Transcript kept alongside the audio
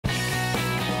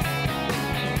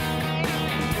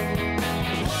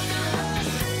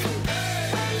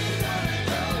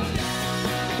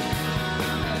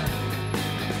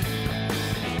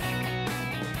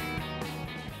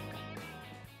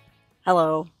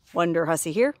Hello,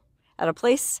 Wonderhussy here at a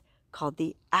place called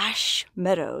the Ash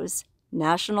Meadows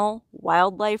National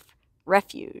Wildlife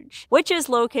Refuge, which is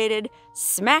located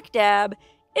smack dab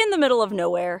in the middle of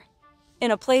nowhere in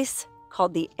a place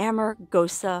called the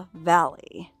Amargosa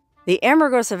Valley. The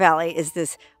Amargosa Valley is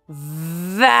this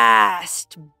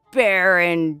vast,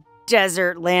 barren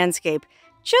desert landscape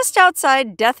just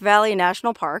outside Death Valley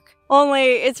National Park.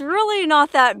 Only it's really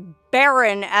not that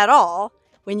barren at all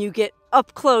when you get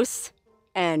up close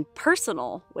and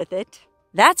personal with it.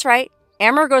 That's right,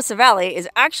 Amargosa Valley is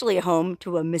actually home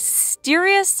to a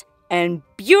mysterious and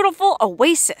beautiful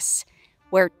oasis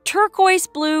where turquoise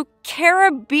blue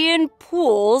Caribbean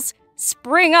pools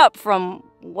spring up from,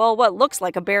 well, what looks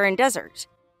like a barren desert.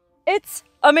 It's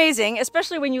amazing,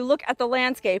 especially when you look at the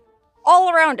landscape all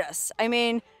around us. I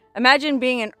mean, imagine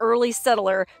being an early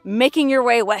settler making your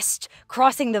way west,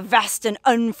 crossing the vast and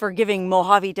unforgiving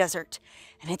Mojave Desert.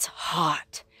 And it's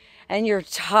hot, and you're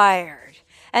tired,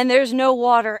 and there's no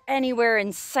water anywhere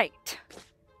in sight.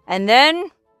 And then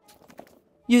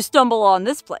you stumble on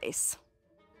this place.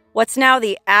 What's now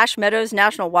the Ash Meadows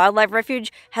National Wildlife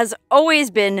Refuge has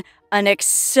always been an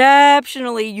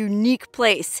exceptionally unique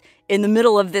place in the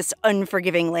middle of this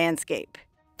unforgiving landscape.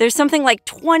 There's something like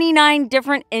 29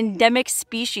 different endemic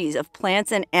species of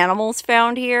plants and animals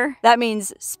found here. That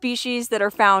means species that are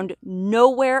found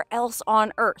nowhere else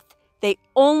on Earth. They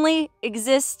only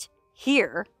exist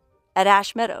here at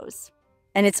Ash Meadows.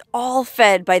 And it's all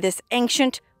fed by this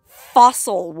ancient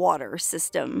fossil water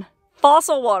system.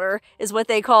 Fossil water is what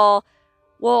they call,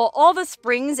 well, all the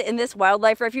springs in this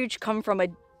wildlife refuge come from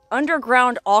an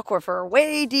underground aquifer,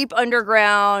 way deep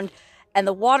underground, and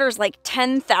the water's like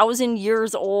 10,000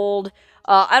 years old.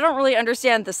 I don't really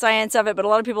understand the science of it, but a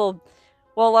lot of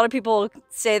people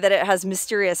say that it has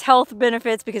mysterious health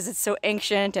benefits because it's so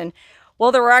ancient. And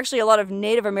well, there were actually a lot of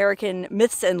Native American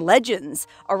myths and legends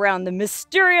around the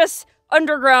mysterious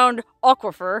underground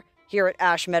aquifer here at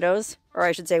Ash Meadows, or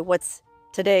I should say what's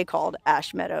today called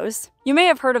Ash Meadows. You may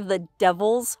have heard of the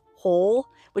Devil's Hole,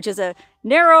 which is a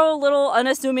narrow little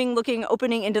unassuming looking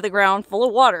opening into the ground full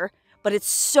of water, but it's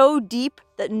so deep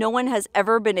that no one has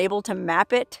ever been able to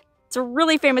map it. It's a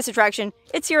really famous attraction.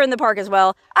 It's here in the park as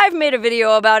well. I've made a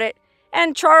video about it,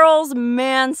 and Charles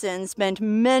Manson spent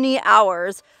many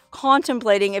hours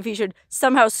contemplating if he should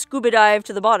somehow scuba dive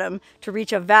to the bottom to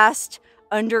reach a vast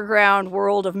underground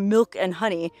world of milk and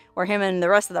honey where him and the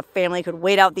rest of the family could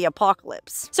wait out the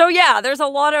apocalypse. So yeah, there's a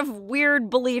lot of weird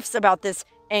beliefs about this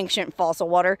ancient fossil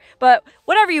water, but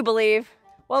whatever you believe,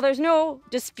 well, there's no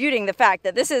disputing the fact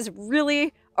that this is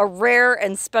really a rare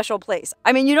and special place.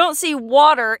 I mean, you don't see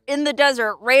water in the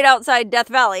desert right outside Death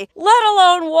Valley, let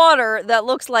alone water that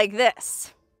looks like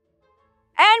this.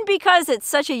 And because it's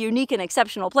such a unique and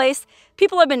exceptional place,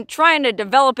 people have been trying to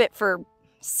develop it for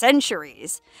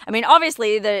centuries. I mean,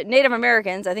 obviously, the Native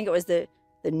Americans, I think it was the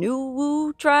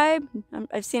Nuwu tribe.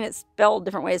 I've seen it spelled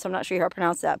different ways, so I'm not sure how to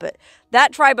pronounce that. But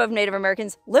that tribe of Native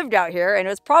Americans lived out here, and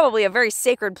it was probably a very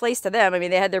sacred place to them. I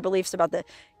mean, they had their beliefs about the,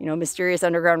 mysterious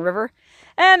underground river.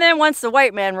 And then once the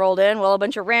white man rolled in, well, a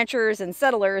bunch of ranchers and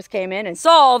settlers came in and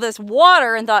saw all this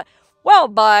water and thought, well,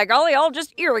 by golly, I'll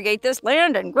just irrigate this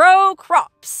land and grow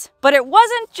crops. But it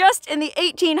wasn't just in the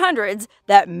 1800s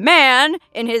that man,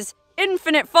 in his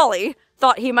infinite folly,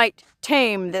 thought he might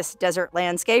tame this desert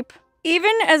landscape.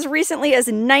 Even as recently as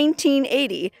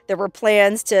 1980, there were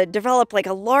plans to develop like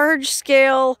a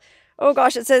large-scale, oh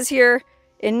gosh, it says here,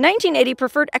 in 1980,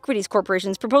 Preferred Equities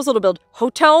Corporation's proposal to build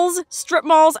hotels, strip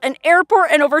malls, an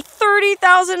airport, and over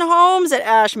 30,000 homes at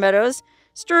Ash Meadows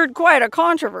stirred quite a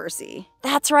controversy.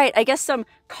 That's right, I guess some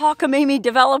cockamamie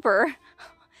developer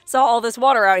saw all this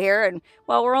water out here, and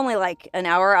well, we're only like an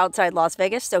hour outside Las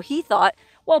Vegas, so he thought,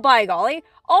 well, by golly,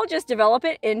 I'll just develop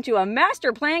it into a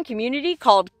master plan community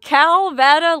called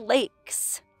Calvada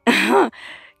Lakes.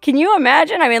 Can you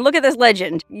imagine? I mean, look at this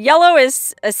legend. Yellow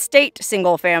is estate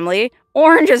single family,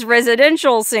 orange is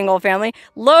residential single family,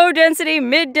 low density,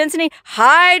 mid density,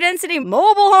 high density,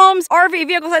 mobile homes, RV,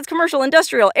 vehicle sites, commercial,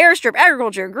 industrial, airstrip,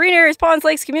 agriculture, green areas, ponds,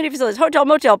 lakes, community facilities, hotel,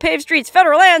 motel, paved streets,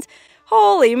 federal lands.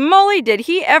 Holy moly, did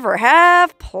he ever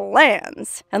have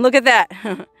plans? And look at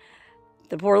that.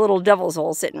 The poor little devil's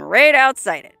hole sitting right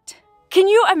outside it. Can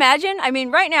you imagine? I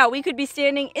mean, right now we could be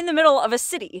standing in the middle of a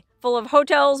city full of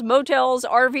hotels, motels,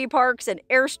 RV parks, and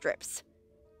airstrips.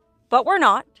 But we're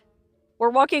not. We're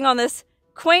walking on this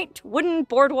quaint wooden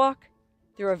boardwalk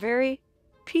through a very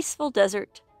peaceful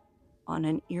desert on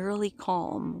an eerily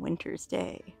calm winter's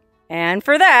day. And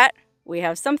for that, we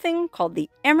have something called the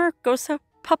Amargosa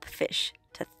pupfish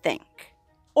to thank.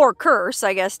 Or curse,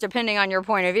 I guess, depending on your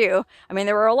point of view. I mean,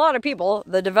 there were a lot of people,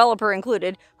 the developer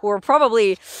included, who were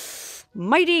probably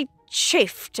mighty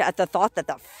chafed at the thought that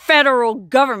the federal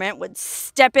government would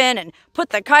step in and put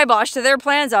the kibosh to their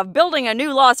plans of building a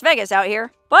new Las Vegas out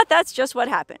here. But that's just what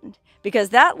happened, because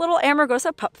that little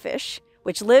Amargosa pupfish,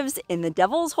 which lives in the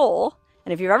Devil's Hole,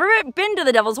 and if you've ever been to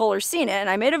the Devil's Hole or seen it, and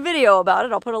I made a video about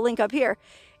it, I'll put a link up here.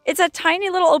 It's a tiny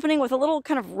little opening with a little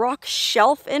kind of rock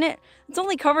shelf in it. It's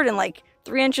only covered in like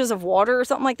 3 inches of water or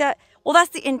something like that. Well, that's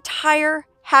the entire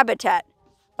habitat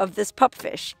of this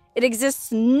pupfish. It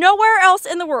exists nowhere else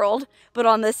in the world but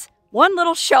on this one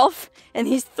little shelf in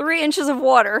these 3 inches of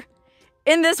water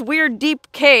in this weird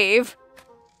deep cave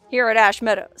here at Ash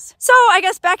Meadows. So I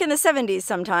guess back in the 70s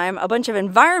sometime, a bunch of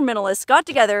environmentalists got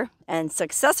together and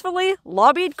successfully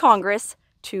lobbied Congress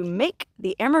to make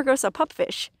the Amargosa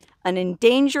pupfish an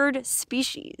endangered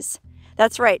species.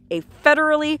 That's right, a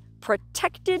federally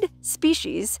protected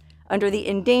species under the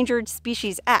Endangered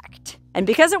Species Act. And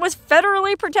because it was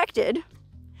federally protected,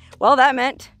 well, that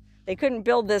meant they couldn't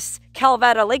build this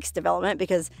Calvada Lakes development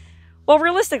because, well,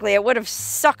 realistically, it would have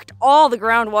sucked all the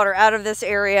groundwater out of this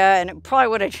area, and it probably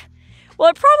would have, well,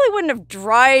 it probably wouldn't have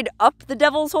dried up the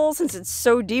Devil's Hole since it's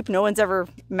so deep no one's ever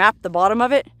mapped the bottom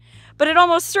of it, but it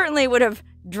almost certainly would have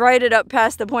dried it up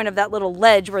past the point of that little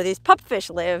ledge where these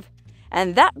pupfish live,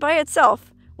 and that by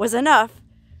itself was enough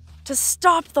to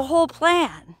stop the whole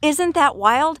plan. Isn't that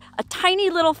wild? A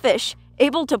tiny little fish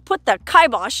able to put the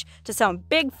kibosh to some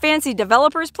big fancy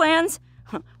developers' plans?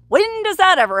 When does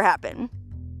that ever happen?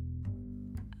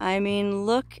 I mean,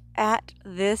 look at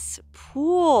this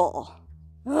pool.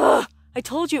 Ugh, I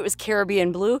told you it was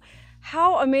Caribbean blue.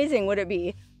 How amazing would it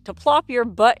be to plop your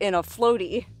butt in a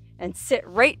floaty and sit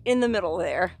right in the middle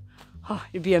there? Oh,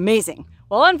 it'd be amazing.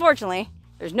 Well, unfortunately,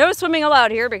 there's no swimming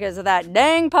allowed here because of that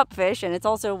dang pupfish, and it's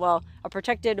also, well, a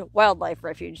protected wildlife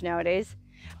refuge nowadays.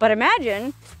 But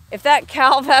imagine if that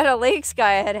Calvada Lakes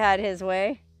guy had had his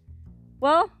way.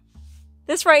 Well,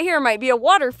 this right here might be a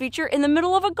water feature in the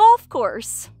middle of a golf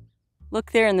course.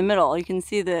 Look there in the middle. You can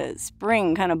see the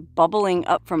spring kind of bubbling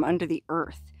up from under the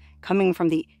earth, coming from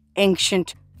the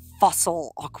ancient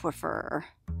fossil aquifer.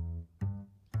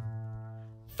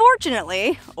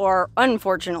 Fortunately, or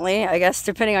unfortunately, I guess,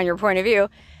 depending on your point of view,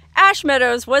 Ash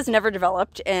Meadows was never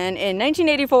developed, and in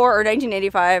 1984 or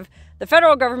 1985, the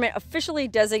federal government officially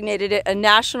designated it a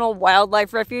national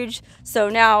wildlife refuge, so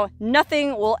now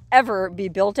nothing will ever be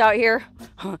built out here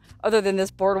other than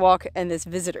this boardwalk and this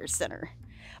visitor center.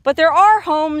 But there are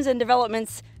homes and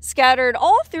developments scattered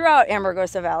all throughout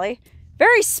Amargosa Valley,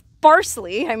 very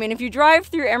sparsely. I mean, if you drive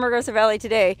through Amargosa Valley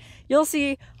today, you'll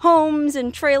see homes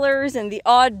and trailers and the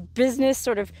odd business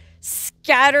sort of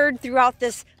scattered throughout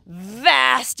this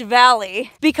vast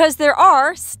valley, because there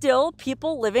are still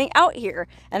people living out here.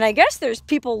 And I guess there's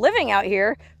people living out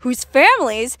here whose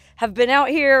families have been out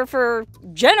here for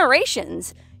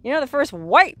generations. You know, the first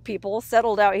white people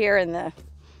settled out here in the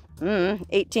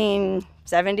 1870s,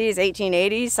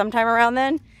 1880s, sometime around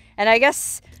then. And I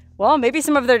guess, well, maybe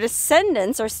some of their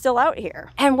descendants are still out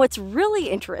here. And what's really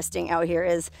interesting out here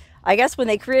is, I guess when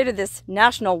they created this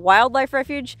National Wildlife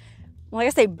Refuge, well, I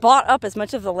guess they bought up as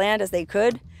much of the land as they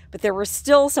could, but there were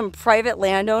still some private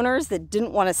landowners that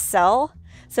didn't want to sell.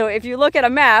 So if you look at a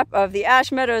map of the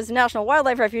Ash Meadows National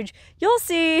Wildlife Refuge, you'll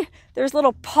see there's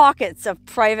little pockets of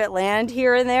private land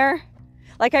here and there.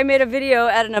 Like I made a video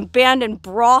at an abandoned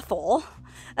brothel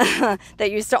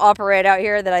that used to operate out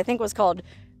here that I think was called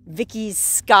Vicky's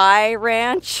Sky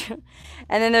Ranch.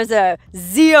 And then there's a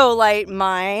zeolite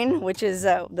mine, which is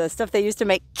the stuff they used to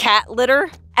make cat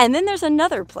litter. And then there's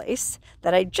another place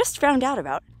that I just found out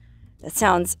about that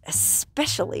sounds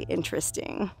especially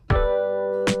interesting.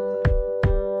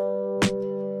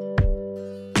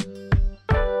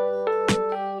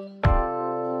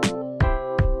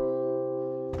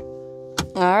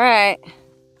 All right.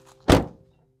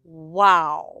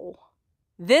 Wow.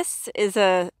 This is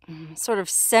a sort of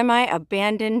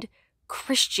semi-abandoned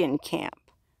Christian camp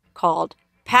called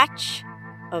Patch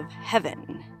of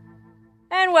Heaven.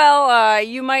 And well,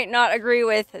 you might not agree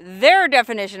with their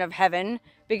definition of heaven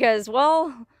because,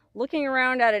 well, looking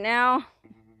around at it now,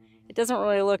 it doesn't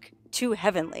really look too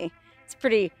heavenly. It's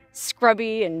pretty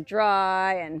scrubby and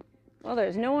dry, and, well,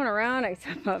 there's no one around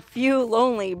except a few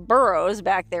lonely burros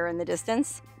back there in the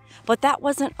distance. But that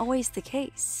wasn't always the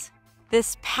case.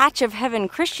 This Patch of Heaven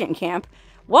Christian camp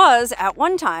was, at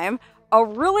one time, a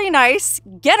really nice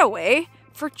getaway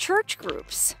for church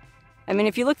groups. I mean,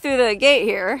 if you look through the gate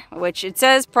here, which it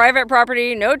says private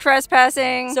property, no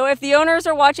trespassing. So if the owners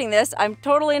are watching this, I'm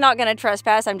totally not going to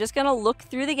trespass. I'm just going to look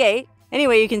through the gate.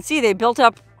 Anyway, you can see they built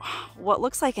up what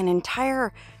looks like an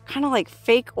entire kind of like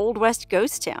fake Old West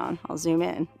ghost town. I'll zoom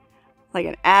in. Like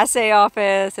an assay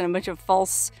office and a bunch of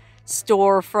false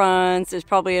storefronts. There's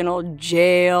probably an old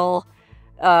jail.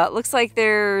 Looks like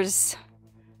there's...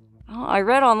 Oh, I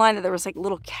read online that there was like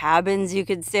little cabins you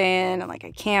could stay in and like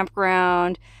a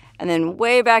campground. And then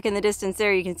way back in the distance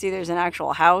there, you can see there's an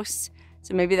actual house.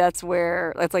 So maybe that's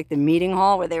like the meeting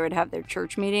hall where they would have their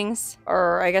church meetings.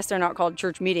 Or I guess they're not called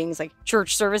church meetings, like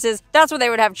church services. That's where they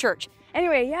would have church.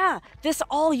 Anyway, yeah, this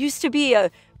all used to be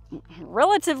a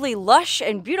relatively lush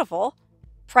and beautiful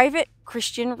private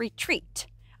Christian retreat.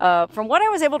 From what I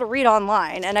was able to read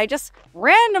online, and I just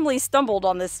randomly stumbled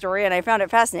on this story and I found it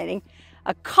fascinating,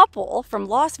 a couple from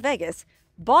Las Vegas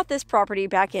bought this property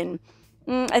back in,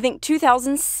 I think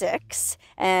 2006.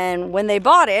 And when they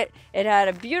bought it, it had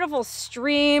a beautiful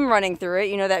stream running through it.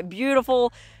 You know, that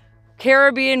beautiful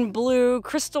Caribbean blue,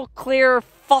 crystal clear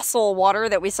fossil water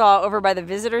that we saw over by the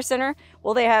visitor center.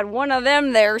 Well, they had one of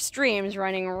them there streams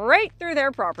running right through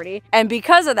their property. And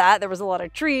because of that, there was a lot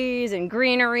of trees and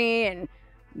greenery and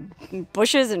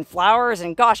bushes and flowers.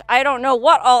 And gosh, I don't know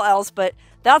what all else, but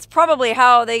that's probably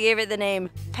how they gave it the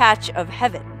name Patch of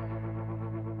Heaven.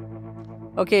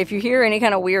 Okay, if you hear any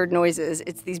kind of weird noises,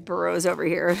 it's these burros over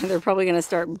here. They're probably going to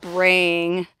start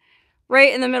braying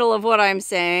right in the middle of what I'm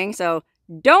saying, so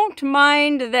don't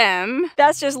mind them.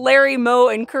 That's just Larry, Moe,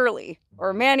 and Curly,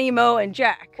 or Manny, Moe, and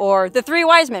Jack, or the three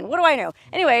wise men. What do I know?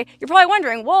 Anyway, you're probably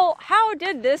wondering, well, how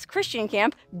did this Christian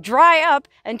camp dry up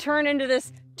and turn into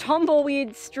this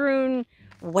tumbleweed-strewn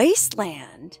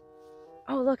wasteland?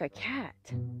 Oh, look, a cat.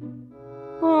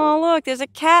 Oh, look, there's a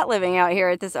cat living out here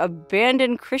at this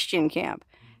abandoned Christian camp.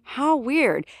 How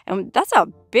weird. And that's a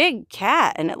big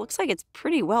cat, and it looks like it's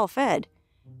pretty well fed.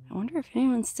 I wonder if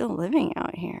anyone's still living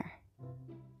out here.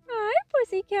 Hi,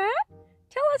 pussycat.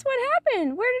 Tell us what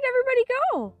happened. Where did everybody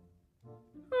go?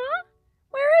 Huh?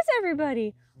 Where is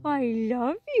everybody? I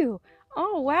love you.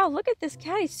 Oh, wow, look at this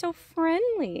cat. He's so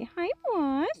friendly. Hi,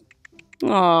 boss.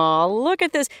 Oh, look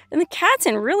at this. And the cat's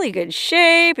in really good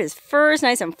shape. His fur is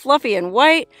nice and fluffy and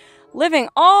white. Living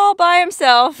all by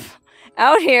himself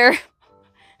out here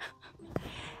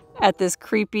at this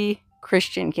creepy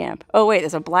Christian camp. Oh, wait,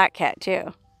 there's a black cat,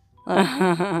 too.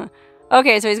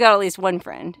 Okay, so he's got at least one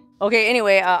friend. Okay,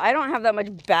 anyway, I don't have that much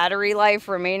battery life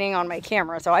remaining on my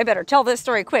camera, so I better tell this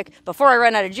story quick before I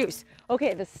run out of juice.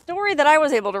 Okay, the story that I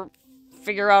was able to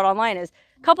figure out online is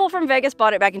a couple from Vegas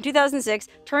bought it back in 2006,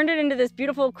 turned it into this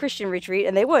beautiful Christian retreat,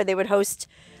 and they would host,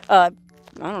 I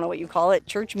don't know what you call it,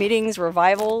 church meetings,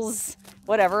 revivals,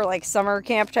 whatever, like summer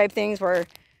camp type things where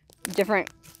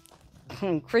different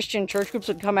Christian church groups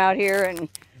would come out here and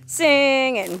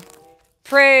sing and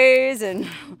praise and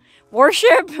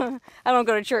worship. I don't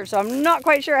go to church, so I'm not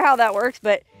quite sure how that works,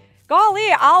 but golly,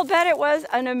 I'll bet it was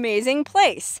an amazing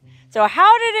place. So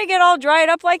how did it get all dried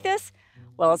up like this?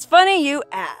 Well, it's funny you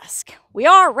ask. We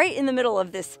are right in the middle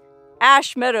of this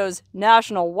Ash Meadows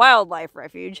National Wildlife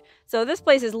Refuge. So this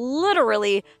place is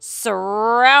literally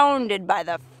surrounded by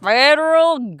the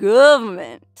federal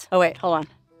government. Oh wait, hold on.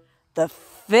 The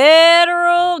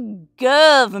federal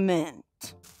government.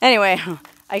 Anyway,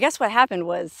 I guess what happened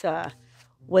was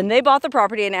when they bought the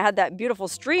property and it had that beautiful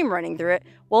stream running through it,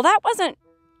 well, that wasn't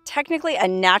technically a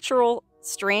natural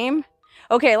stream.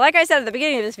 Okay, like I said at the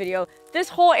beginning of this video, this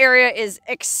whole area is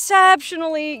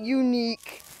exceptionally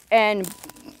unique and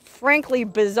frankly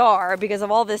bizarre because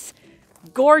of all this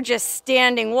gorgeous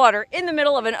standing water in the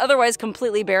middle of an otherwise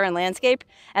completely barren landscape.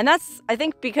 And that's, I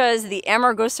think, because the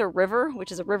Amargosa River,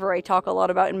 which is a river I talk a lot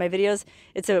about in my videos,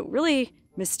 it's a really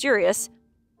mysterious,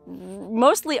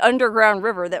 mostly underground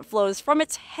river that flows from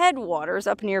its headwaters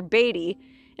up near Beatty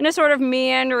in a sort of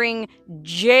meandering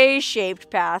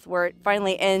J-shaped path where it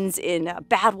finally ends in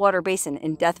Badwater Basin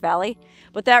in Death Valley.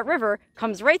 But that river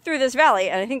comes right through this valley,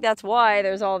 and I think that's why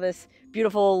there's all this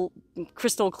beautiful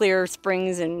crystal clear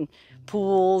springs and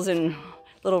pools and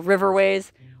little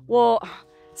riverways. Well,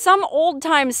 some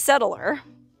old-time settler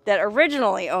that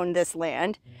originally owned this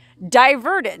land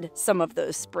diverted some of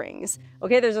those springs.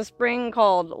 Okay, there's a spring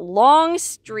called Long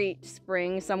Street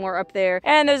Spring somewhere up there,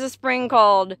 and there's a spring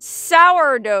called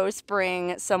Sourdough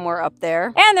Spring somewhere up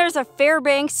there, and there's a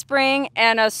Fairbanks Spring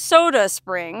and a Soda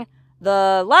Spring,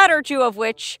 the latter two of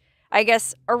which I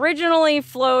guess originally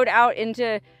flowed out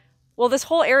into, well, this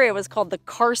whole area was called the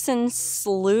Carson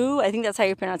Slough. I think that's how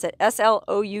you pronounce it,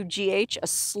 S-L-O-U-G-H. A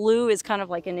slough is kind of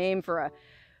like a name for a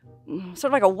sort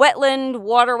of like a wetland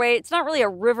waterway. It's not really a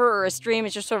river or a stream.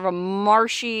 It's just sort of a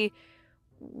marshy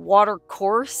water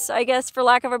course, I guess, for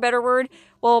lack of a better word.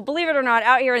 Well, believe it or not,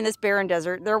 out here in this barren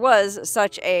desert, there was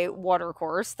such a water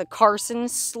course, the Carson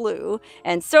Slough,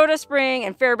 and Soda Spring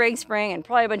and Fairbanks Spring and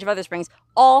probably a bunch of other springs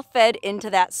all fed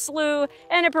into that slough,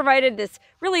 and it provided this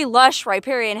really lush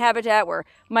riparian habitat where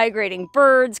migrating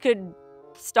birds could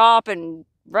stop and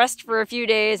rest for a few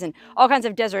days, and all kinds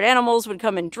of desert animals would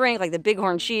come and drink, like the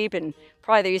bighorn sheep, and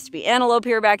probably there used to be antelope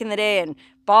here back in the day, and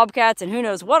bobcats, and who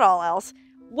knows what all else.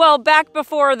 Well, back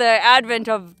before the advent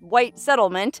of white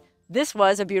settlement, this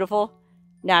was a beautiful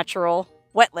natural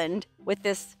wetland with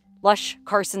this lush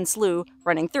Carson Slough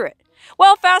running through it.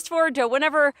 Well, fast forward to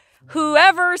whenever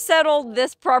whoever settled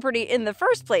this property in the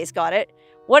first place got it.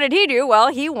 What did he do? Well,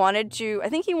 I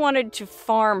think he wanted to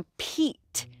farm peat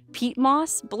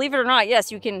moss. Believe it or not,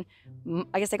 yes, you can,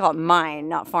 I guess they call it mine,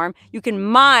 not farm. You can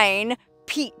mine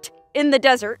peat in the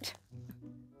desert.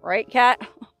 Right, cat?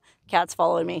 Cat's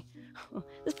following me.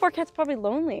 This poor cat's probably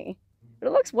lonely, but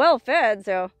it looks well fed,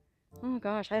 so, oh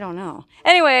gosh, I don't know.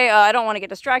 Anyway, I don't want to get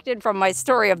distracted from my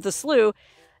story of the slough.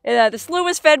 The slough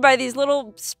was fed by these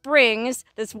little springs.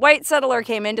 This white settler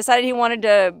came in, decided he wanted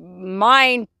to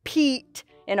mine peat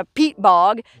in a peat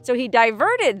bog, so he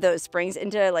diverted those springs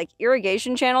into like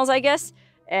irrigation channels, I guess,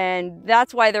 and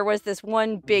that's why there was this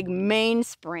one big main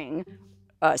stream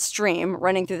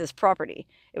running through this property.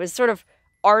 It was sort of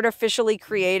artificially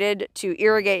created to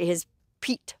irrigate his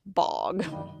peat bog.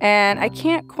 And I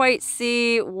can't quite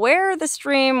see where the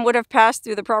stream would have passed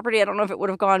through the property. I don't know if it would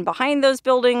have gone behind those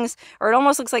buildings, or it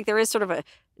almost looks like there is sort of a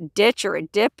ditch or a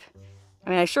dip.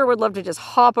 I mean, I sure would love to just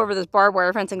hop over this barbed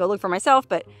wire fence and go look for myself,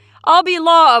 but I'll be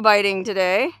law-abiding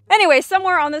today. Anyway,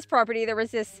 somewhere on this property, there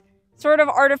was this sort of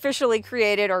artificially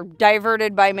created or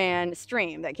diverted by man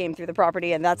stream that came through the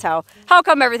property, and that's how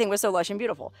come everything was so lush and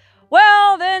beautiful.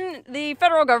 Well, then the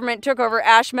federal government took over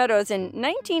Ash Meadows in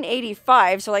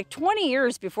 1985, so like 20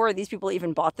 years before these people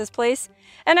even bought this place.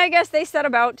 And I guess they set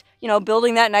about,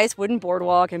 building that nice wooden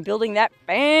boardwalk and building that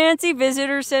fancy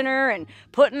visitor center and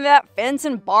putting that fence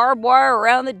and barbed wire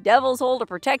around the devil's hole to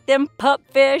protect them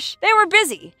pupfish. They were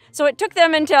busy. So it took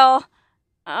them until,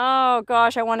 oh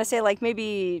gosh, I want to say like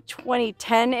maybe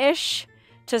 2010-ish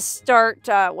to start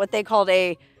what they called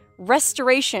a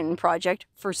restoration project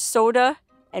for Soda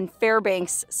and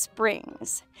Fairbanks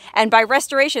Springs. And by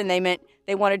restoration, they meant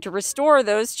they wanted to restore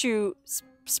those two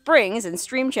springs and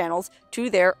stream channels to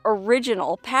their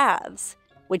original paths,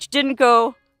 which didn't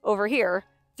go over here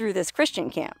through this Christian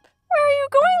camp. Where are you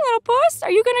going, little puss?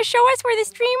 Are you going to show us where the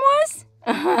stream was?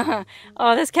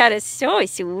 Oh, this cat is so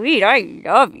sweet. I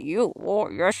love you. Oh,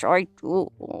 yes, I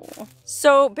do.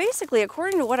 So basically,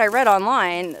 according to what I read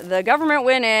online, the government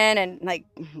went in and,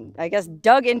 I guess,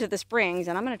 dug into the springs.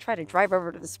 And I'm going to try to drive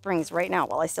over to the springs right now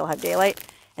while I still have daylight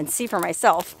and see for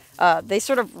myself. They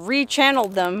sort of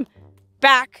rechanneled them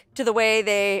back to the way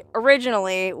they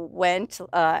originally went,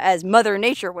 as Mother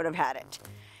Nature would have had it.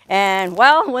 And,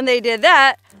 well, when they did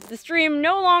that, the stream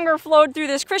no longer flowed through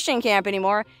this Christian camp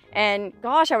anymore. And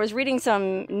gosh, I was reading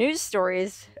some news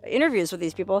stories, interviews with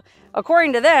these people.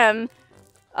 According to them,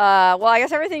 well, I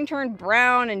guess everything turned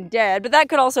brown and dead, but that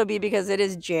could also be because it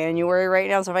is January right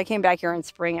now. So if I came back here in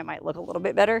spring, it might look a little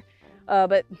bit better.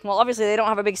 But, well, obviously they don't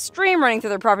have a big stream running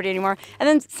through their property anymore. And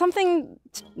then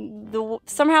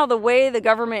somehow the way the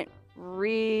government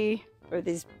or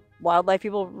these wildlife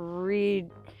people rerouted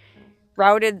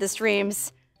the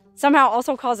streams somehow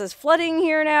also causes flooding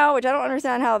here now, which I don't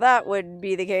understand how that would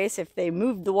be the case if they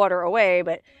moved the water away.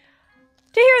 But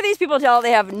to hear these people tell,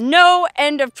 they have no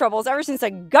end of troubles ever since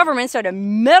the government started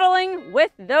meddling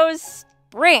with those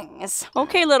springs.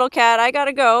 Okay, little cat, I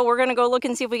gotta go. We're gonna go look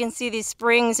and see if we can see these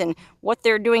springs and what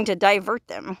they're doing to divert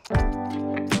them.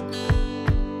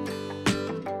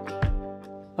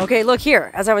 Okay, look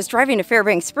here. As I was driving to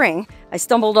Fairbanks Spring, I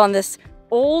stumbled on this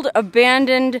old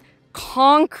abandoned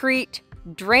concrete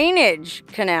drainage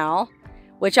canal,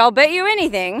 which I'll bet you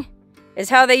anything is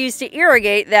how they used to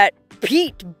irrigate that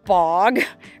peat bog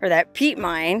or that peat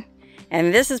mine.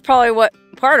 And this is probably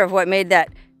part of what made that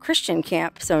Christian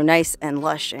camp so nice and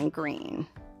lush and green.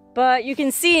 But you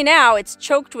can see now it's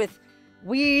choked with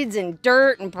weeds and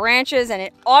dirt and branches, and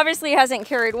it obviously hasn't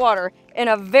carried water in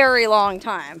a very long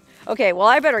time. Okay, well,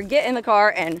 I better get in the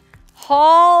car and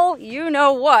haul you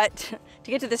know what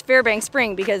to get to this Fairbanks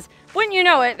Spring, because wouldn't you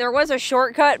know it, there was a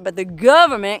shortcut, but the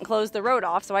government closed the road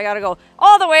off, so I gotta go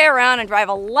all the way around and drive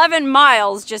 11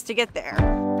 miles just to get there.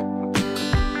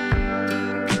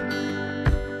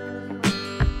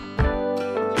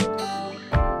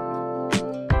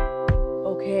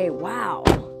 Okay, wow.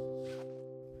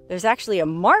 There's actually a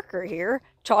marker here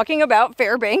talking about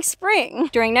Fairbanks Spring.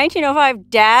 During 1905,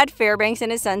 Dad Fairbanks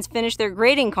and his sons finished their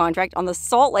grading contract on the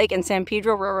Salt Lake and San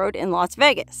Pedro Railroad in Las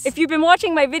Vegas. If you've been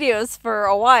watching my videos for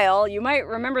a while, you might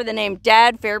remember the name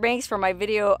Dad Fairbanks from my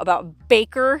video about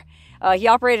Baker. He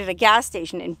operated a gas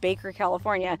station in Baker,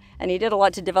 California, and he did a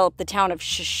lot to develop the town of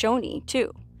Shoshone,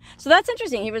 too. So that's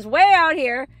interesting. He was way out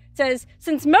here It says,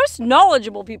 since most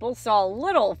knowledgeable people saw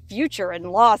little future in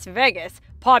Las Vegas,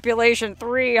 population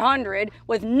 300,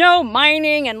 with no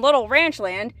mining and little ranch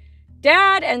land,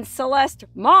 Dad and Celeste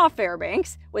Ma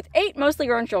Fairbanks, with 8 mostly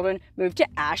grown children, moved to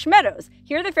Ash Meadows.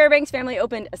 Here the Fairbanks family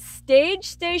opened a stage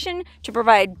station to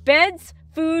provide beds,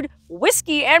 food,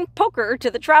 whiskey, and poker to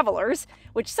the travelers,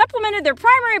 which supplemented their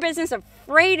primary business of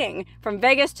freighting from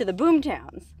Vegas to the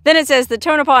boomtowns. Then it says the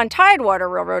Tonopah and Tidewater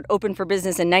Railroad opened for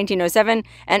business in 1907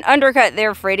 and undercut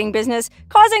their freighting business,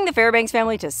 causing the Fairbanks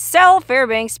family to sell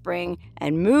Fairbanks Spring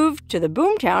and move to the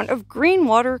boomtown of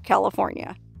Greenwater,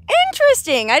 California.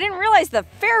 Interesting! I didn't realize the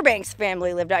Fairbanks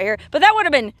family lived out here, but that would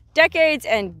have been decades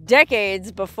and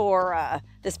decades before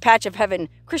this patch of heaven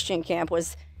Christian camp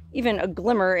was even a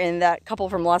glimmer in that couple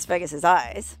from Las Vegas's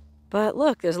eyes. But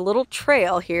look, there's a little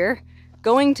trail here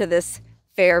going to this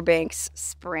Fairbanks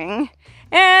Spring.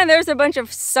 And there's a bunch of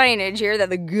signage here that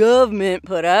the government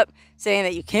put up saying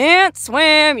that you can't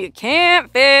swim, you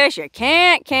can't fish, you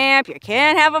can't camp, you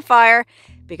can't have a fire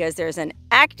because there's an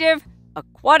active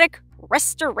aquatic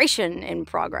restoration in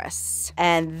progress.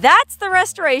 And that's the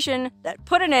restoration that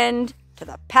put an end to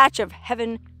the Patch of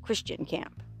Heaven Christian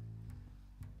camp.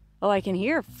 Oh, I can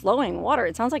hear flowing water.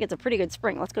 It sounds like it's a pretty good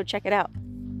spring. Let's go check it out.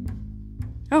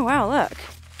 Oh, wow, look.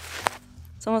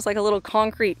 It's almost like a little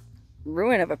concrete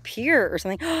ruin of a pier or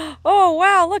something. Oh,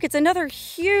 wow, look, it's another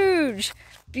huge,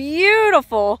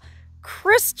 beautiful,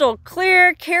 crystal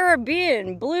clear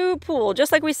Caribbean blue pool,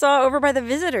 just like we saw over by the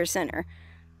visitor center.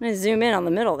 I'm gonna zoom in on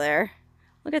the middle there.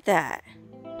 Look at that.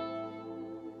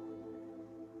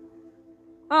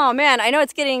 Oh man, I know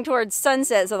it's getting towards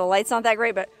sunset, so the light's not that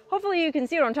great, but hopefully you can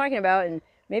see what I'm talking about and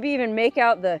maybe even make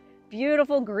out the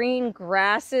beautiful green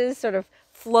grasses sort of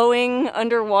flowing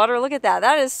underwater. Look at that.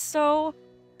 That is so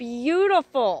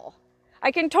beautiful.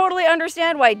 I can totally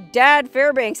understand why Dad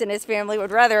Fairbanks and his family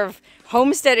would rather have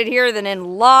homesteaded here than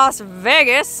in Las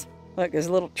Vegas. Look, there's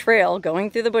a little trail going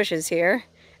through the bushes here.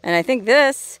 And I think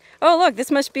this, oh look,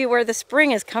 this must be where the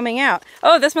spring is coming out.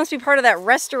 Oh, this must be part of that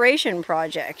restoration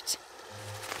project.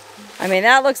 I mean,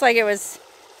 that looks like it was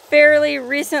fairly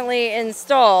recently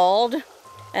installed.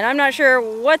 And I'm not sure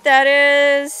what that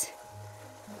is.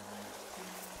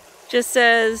 Just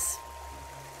says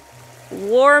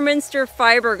Warminster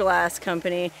Fiberglass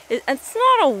Company. It's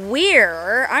not a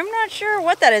weir. I'm not sure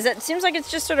what that is. It seems like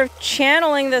it's just sort of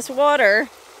channeling this water.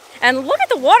 And look at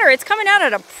the water. It's coming out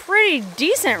at a pretty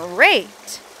decent rate.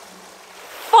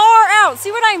 Far out.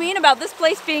 See what I mean about this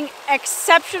place being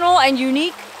exceptional and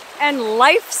unique and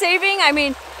life-saving? I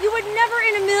mean, you would never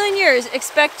in a million years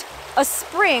expect a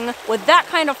spring with that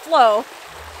kind of flow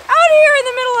out here in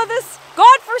the middle of this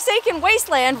godforsaken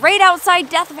wasteland right outside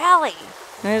Death Valley.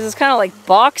 There's this kind of like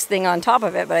box thing on top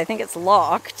of it, but I think it's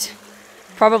locked.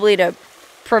 Probably to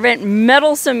prevent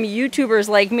meddlesome YouTubers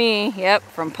like me, yep,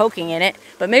 from poking in it.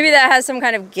 But maybe that has some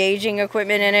kind of gauging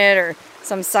equipment in it or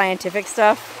some scientific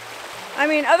stuff. I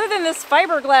mean, other than this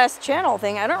fiberglass channel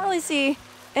thing, I don't really see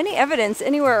any evidence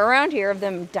anywhere around here of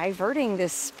them diverting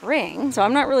this spring. So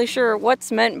I'm not really sure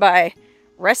what's meant by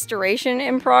restoration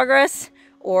in progress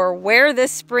or where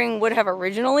this spring would have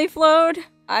originally flowed.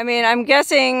 I mean, I'm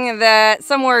guessing that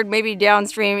somewhere maybe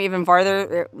downstream even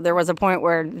farther, there was a point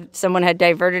where someone had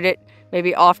diverted it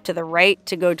maybe off to the right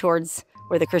to go towards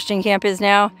where the Christian camp is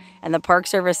now, and the Park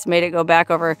Service made it go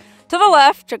back over to the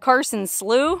left to Carson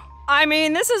Slough. I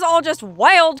mean, this is all just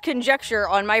wild conjecture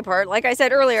on my part. Like I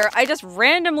said earlier, I just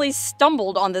randomly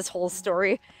stumbled on this whole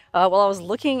story while I was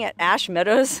looking at Ash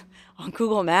Meadows on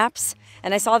Google Maps,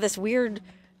 and I saw this weird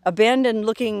abandoned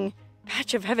looking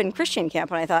Patch of Heaven Christian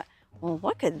camp, and I thought, well,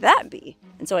 what could that be?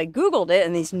 And so I Googled it,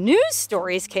 and these news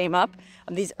stories came up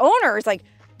of these owners, like,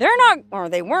 they're not, or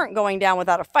they weren't going down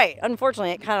without a fight.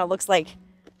 Unfortunately, it kind of looks like,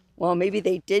 well, maybe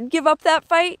they did give up that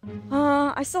fight.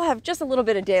 I still have just a little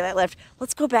bit of daylight left.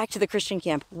 Let's go back to the Christian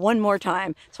camp one more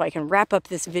time so I can wrap up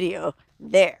this video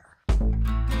there.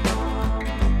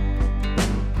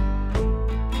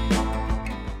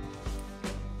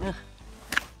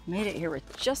 Made it here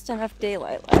with just enough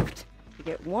daylight left to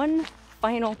get one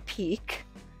final peek.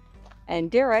 And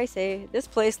dare I say, this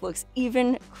place looks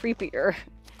even creepier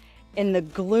in the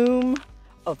gloom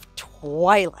of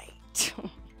twilight.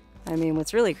 I mean,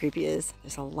 what's really creepy is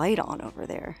there's a light on over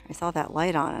there. I saw that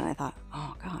light on and I thought,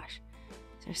 oh gosh,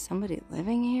 is there somebody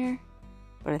living here?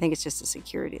 But I think it's just a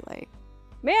security light.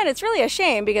 Man, it's really a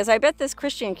shame because I bet this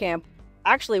Christian camp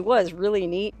actually was really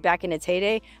neat back in its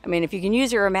heyday. I mean, if you can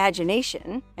use your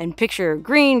imagination and picture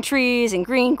green trees and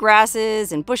green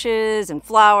grasses and bushes and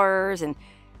flowers and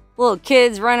little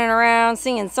kids running around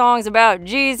singing songs about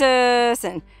Jesus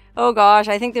and oh gosh,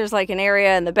 I think there's like an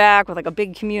area in the back with like a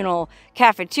big communal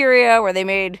cafeteria where they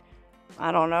made,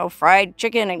 I don't know, fried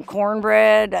chicken and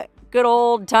cornbread. Good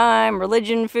old time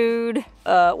religion food.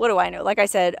 What do I know? Like I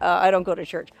said, I don't go to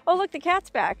church. Oh, look, the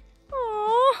cat's back.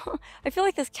 Aww. I feel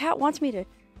like this cat wants me to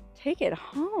take it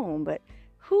home, but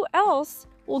who else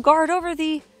will guard over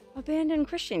the abandoned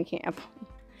Christian camp?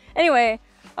 Anyway,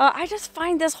 I just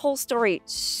find this whole story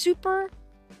super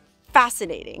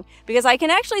fascinating because I can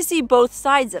actually see both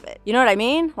sides of it. You know what I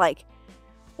mean? Like,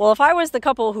 well, if I was the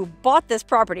couple who bought this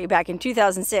property back in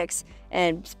 2006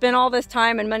 and spent all this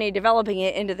time and money developing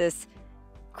it into this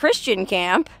Christian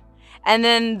camp, and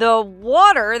then the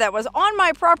water that was on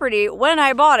my property when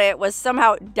I bought it was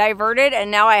somehow diverted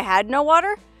and now I had no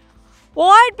water, well,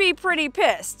 I'd be pretty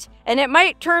pissed. And it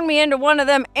might turn me into one of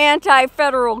them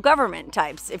anti-federal government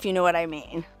types, if you know what I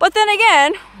mean. But then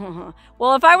again,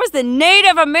 well, if I was the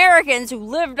Native Americans who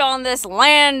lived on this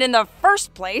land in the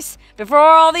first place, before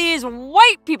all these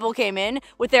white people came in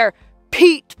with their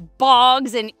peat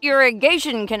bogs and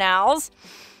irrigation canals,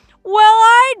 well,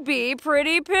 I'd be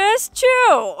pretty pissed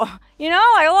too. You know,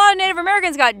 like a lot of Native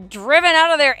Americans got driven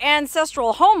out of their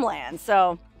ancestral homeland,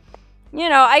 so... you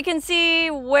know, I can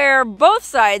see where both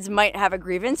sides might have a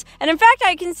grievance. And in fact,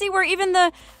 I can see where even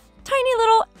the tiny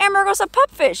little Amargosa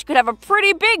pupfish could have a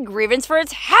pretty big grievance for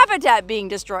its habitat being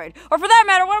destroyed. Or for that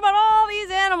matter, what about all these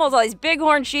animals, all these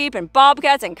bighorn sheep and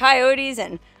bobcats and coyotes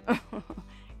and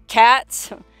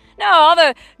cats? No, all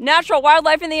the natural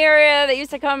wildlife in the area that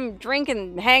used to come drink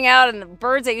and hang out, and the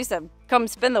birds that used to come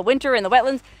spend the winter in the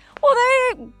wetlands, well,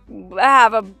 they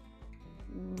have a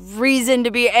reason to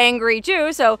be angry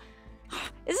too, so...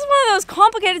 this is one of those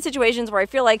complicated situations where I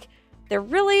feel like there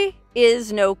really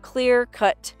is no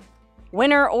clear-cut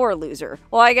winner or loser.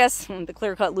 Well, I guess the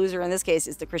clear-cut loser in this case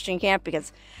is the Christian camp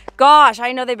because, gosh,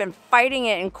 I know they've been fighting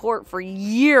it in court for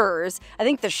years. I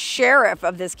think the sheriff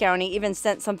of this county even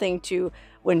sent something to,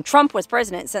 when Trump was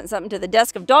president, sent something to the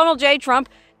desk of Donald J. Trump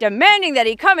demanding that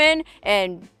he come in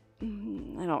and...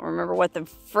 I don't remember what the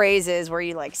phrase is where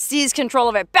you like seize control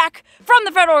of it back from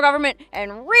the federal government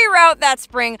and reroute that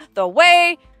spring the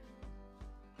way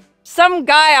some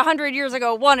guy 100 years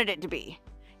ago wanted it to be.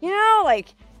 You know,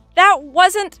 like that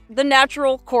wasn't the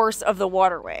natural course of the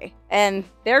waterway. And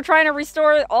they're trying to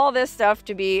restore all this stuff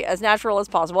to be as natural as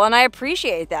possible. And I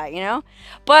appreciate that, you know,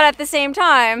 but at the same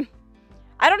time,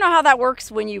 I don't know how that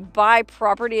works when you buy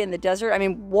property in the desert. I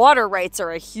mean, water rights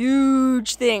are a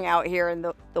huge thing out here in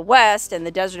the West and the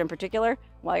desert in particular.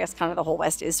 Well, I guess kind of the whole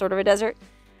West is sort of a desert.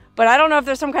 But I don't know if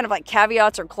there's some kind of like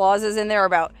caveats or clauses in there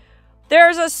about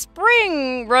there's a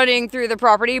spring running through the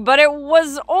property, but it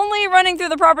was only running through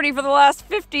the property for the last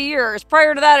 50 years.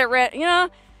 Prior to that, it ran, you know,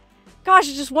 gosh,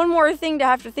 it's just one more thing to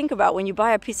have to think about when you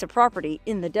buy a piece of property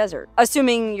in the desert.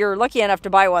 Assuming you're lucky enough to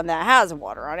buy one that has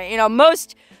water on it. You know,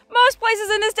 most places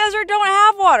in this desert don't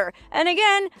have water. And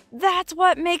again, that's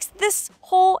what makes this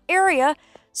whole area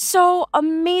so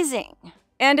amazing.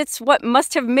 And it's what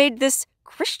must have made this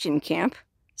Christian camp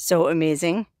so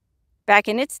amazing back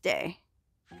in its day.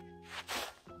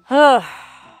 I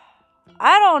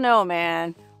don't know,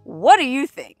 man. What do you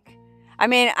think? I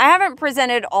mean, I haven't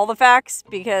presented all the facts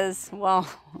because, well,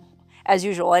 as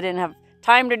usual, I didn't have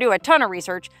time to do a ton of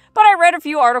research, but I read a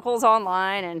few articles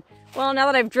online and, well, now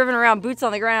that I've driven around boots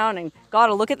on the ground and got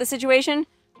a look at the situation,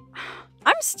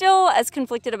 I'm still as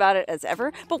conflicted about it as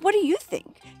ever. But what do you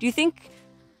think? Do you think,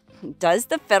 does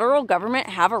the federal government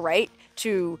have a right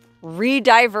to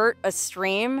re-divert a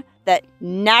stream that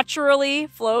naturally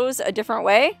flows a different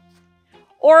way?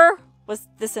 Or was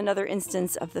this another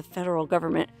instance of the federal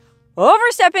government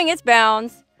overstepping its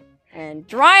bounds and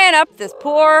drying up this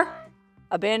poor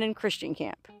abandoned Christian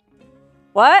camp?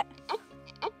 What?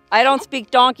 I don't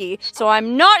speak donkey, so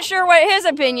I'm not sure what his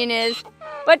opinion is,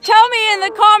 but tell me in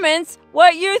the comments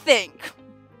what you think.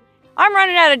 I'm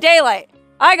running out of daylight.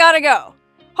 I gotta go.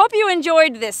 Hope you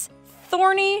enjoyed this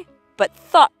thorny but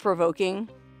thought-provoking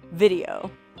video.